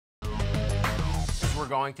we're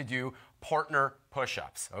going to do partner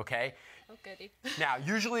push-ups, okay? Oh, goody. Now,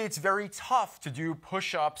 usually it's very tough to do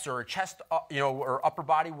push-ups or a chest, or upper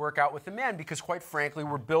body workout with a man because, quite frankly,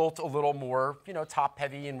 we're built a little more,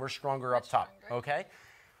 top-heavy and we're stronger up top, okay?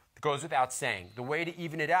 It goes without saying. The way to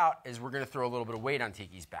even it out is we're going to throw a little bit of weight on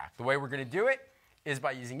Tiki's back. The way we're going to do it is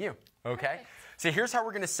by using you, okay? Perfect. So here's how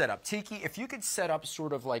we're going to set up. Tiki, if you could set up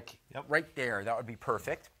sort of like right there, that would be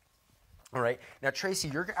perfect. All right. Now, Tracy,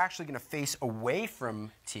 you're actually going to face away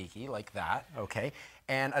from Tiki like that, okay?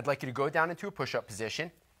 And I'd like you to go down into a push-up position,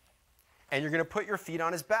 and you're going to put your feet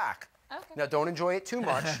on his back. Okay. Now, don't enjoy it too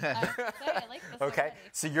much. I like this Okay, already.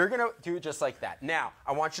 so you're going to do it just like that. Now,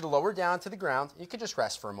 I want you to lower down to the ground. You can just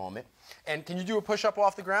rest for a moment. And can you do a push-up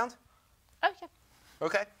off the ground? Oh, yeah.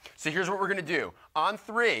 Okay, so here's what we're going to do. On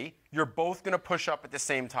 3, you're both going to push up at the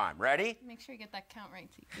same time. Ready? Make sure you get that count right,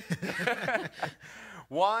 Tiki.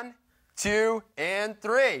 1, 2, and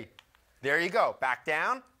 3. There you go. Back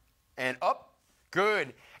down and up.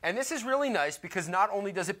 Good. And this is really nice because not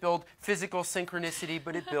only does it build physical synchronicity,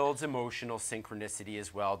 but it builds emotional synchronicity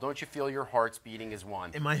as well. Don't you feel your hearts beating as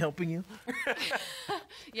one? Am I helping you?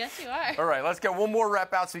 Yes, you are. All right, let's get one more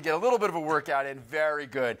rep out so we get a little bit of a workout in. Very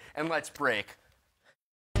good. And let's break.